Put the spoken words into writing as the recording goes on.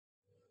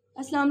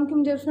Assalamu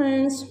alaikum dear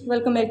friends,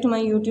 welcome back to my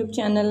YouTube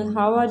channel.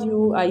 How are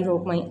you? I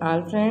hope my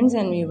all friends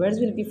and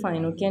viewers will be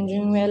fine, okay, and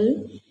doing well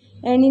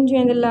and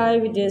enjoying the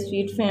life with their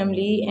sweet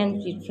family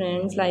and sweet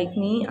friends like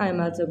me. I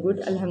am also good,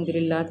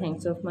 alhamdulillah,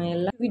 thanks of my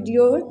Allah.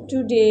 Video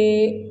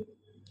today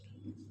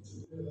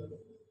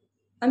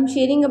I'm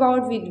sharing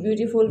about with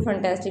beautiful,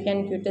 fantastic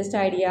and cutest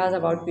ideas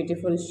about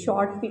beautiful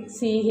short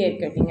pixie hair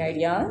cutting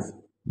ideas.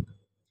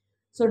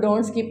 So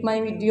don't skip my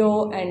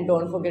video and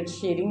don't forget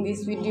sharing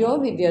this video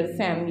with your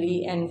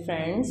family and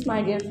friends.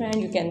 My dear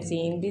friend, you can see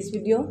in this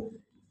video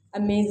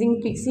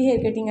amazing pixie hair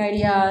cutting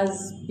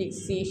ideas,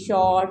 pixie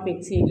short,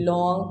 pixie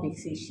long,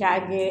 pixie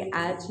shaggy,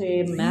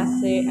 ache,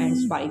 masse and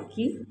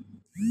spiky.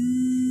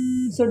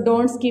 So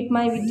don't skip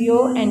my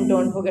video and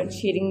don't forget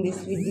sharing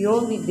this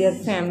video with your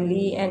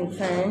family and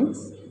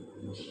friends.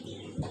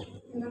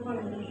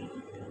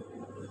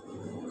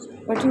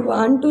 What you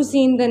want to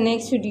see in the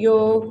next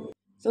video.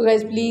 So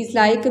guys, please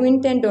like,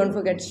 comment and don't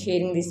forget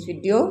sharing this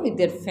video with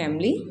your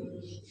family.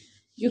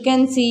 You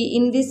can see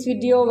in this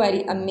video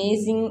very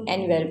amazing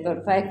and very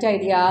perfect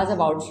ideas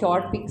about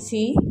short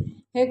pixie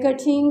hair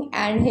cutting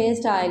and hair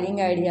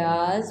styling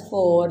ideas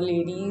for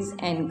ladies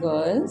and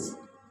girls.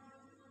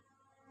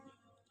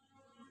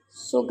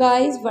 So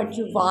guys, what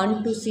you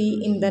want to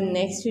see in the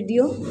next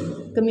video,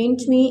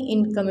 comment me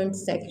in comment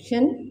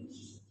section.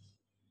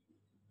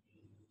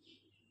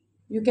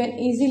 You can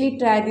easily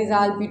try these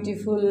all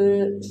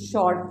beautiful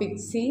short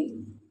pixie.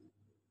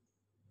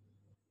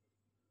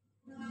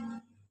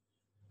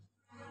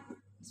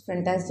 It's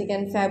fantastic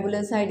and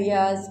fabulous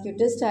ideas,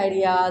 cutest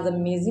ideas,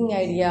 amazing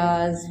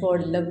ideas for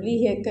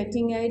lovely hair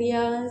cutting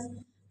ideas,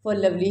 for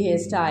lovely hair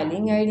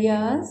styling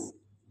ideas.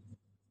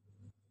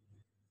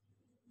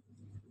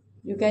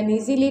 You can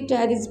easily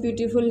try this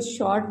beautiful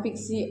short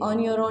pixie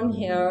on your own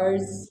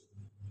hairs.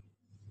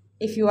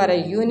 If you are a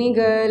uni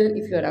girl,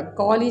 if you are a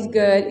college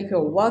girl, if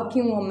you're a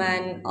working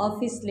woman,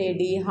 office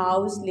lady,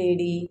 house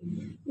lady,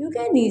 you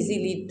can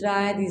easily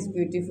try this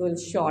beautiful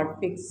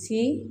short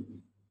pixie.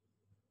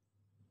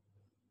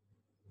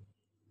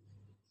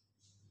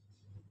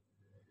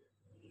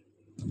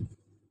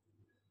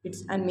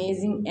 It's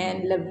amazing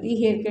and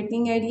lovely hair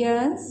cutting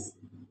ideas.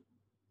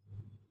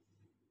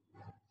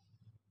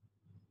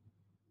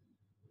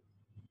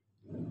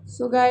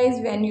 So guys,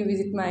 when you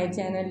visit my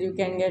channel, you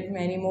can get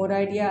many more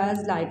ideas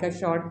like a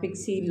short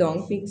pixie,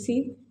 long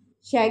pixie,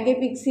 shaggy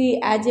pixie,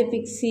 edge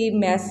pixie,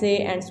 masse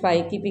and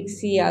spiky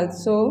pixie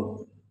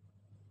also.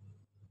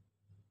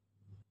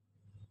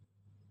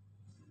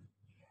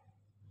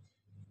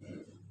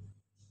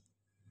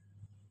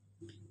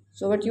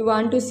 So what you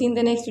want to see in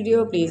the next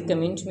video, please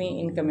comment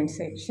me in comment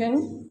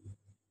section.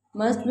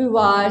 Must be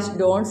watched,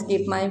 don't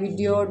skip my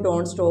video,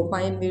 don't stop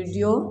my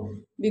video,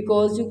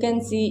 because you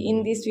can see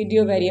in this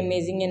video very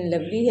amazing and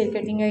lovely hair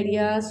cutting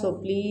ideas. So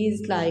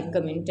please like,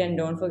 comment and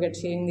don't forget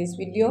sharing this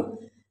video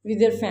with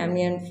your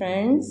family and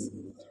friends.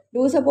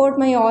 Do support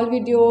my all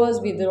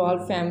videos with your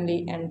all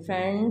family and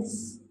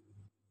friends.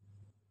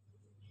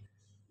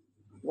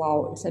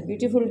 Wow, it's a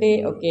beautiful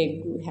day.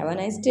 Okay, have a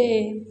nice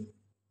day.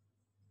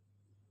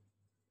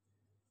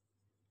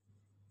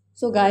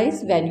 So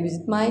guys, when you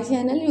visit my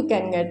channel, you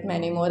can get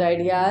many more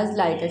ideas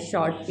like a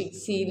short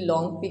pixie,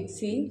 long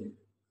pixie,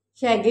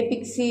 shaggy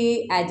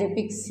pixie, edge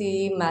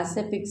pixie, masse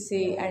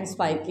pixie and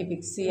spiky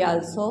pixie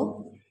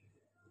also.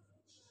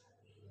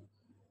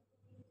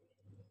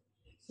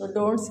 So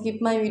don't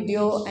skip my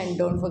video and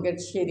don't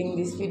forget sharing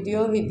this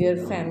video with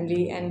your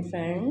family and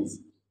friends.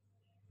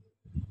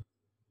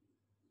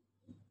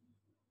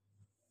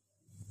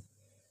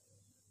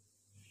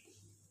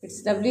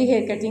 It's lovely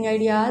hair cutting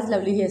ideas,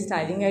 lovely hair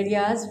styling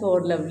ideas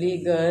for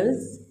lovely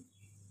girls.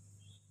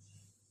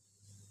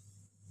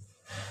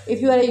 If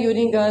you are a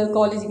uni girl,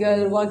 college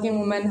girl, working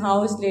woman,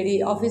 house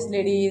lady, office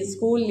lady,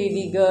 school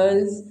lady,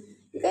 girls,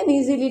 you can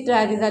easily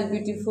try these are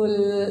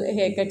beautiful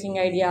hair cutting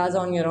ideas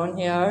on your own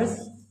hairs.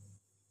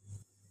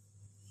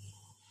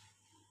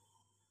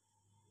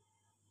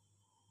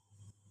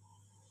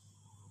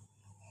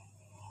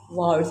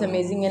 Wow, it's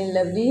amazing and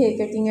lovely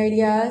hair cutting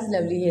ideas,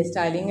 lovely hair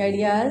styling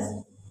ideas.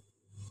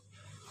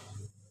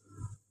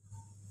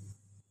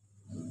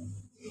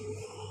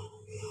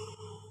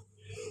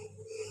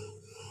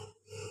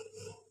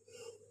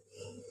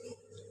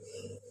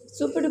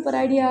 Super duper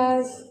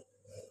ideas,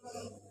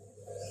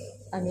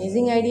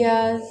 amazing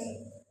ideas,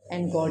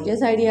 and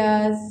gorgeous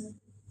ideas.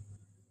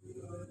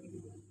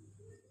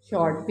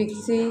 Short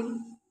pixie.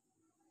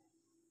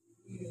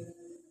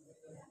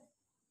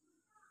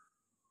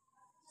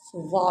 So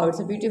wow,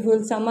 it's a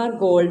beautiful summer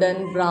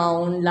golden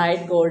brown,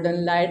 light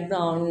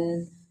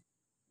brown,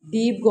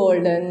 deep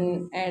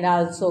golden, and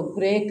also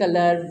gray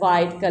color,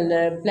 white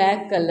color,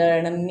 black color,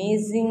 and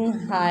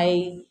amazing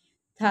high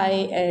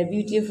thigh,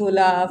 beautiful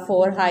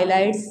for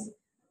highlights,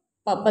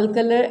 purple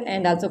color,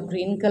 and also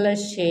green color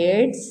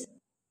shades.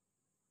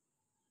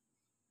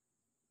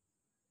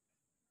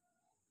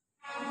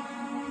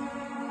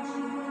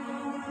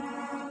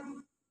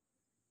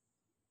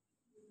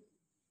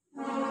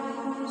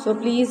 So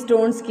please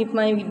don't skip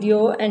my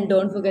video and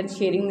don't forget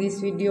sharing this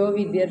video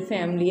with your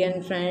family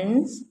and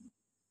friends.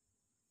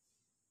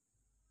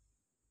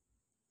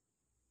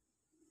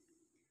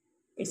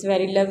 It's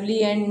very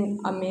lovely and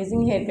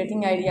amazing hair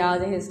cutting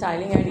ideas, hair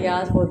styling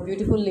ideas for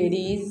beautiful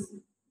ladies.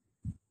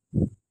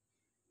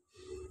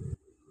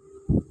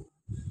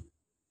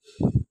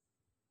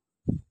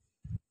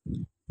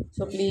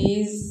 So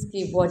please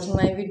keep watching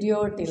my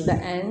video till the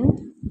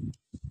end.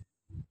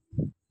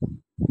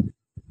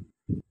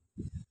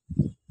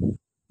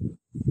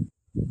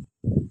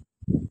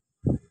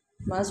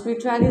 Must be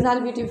try these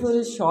all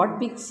beautiful short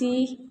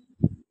pixie.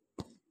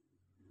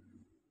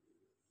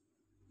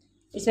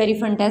 It's very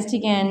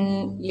fantastic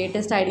and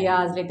latest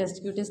ideas,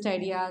 latest cutest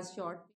ideas, short.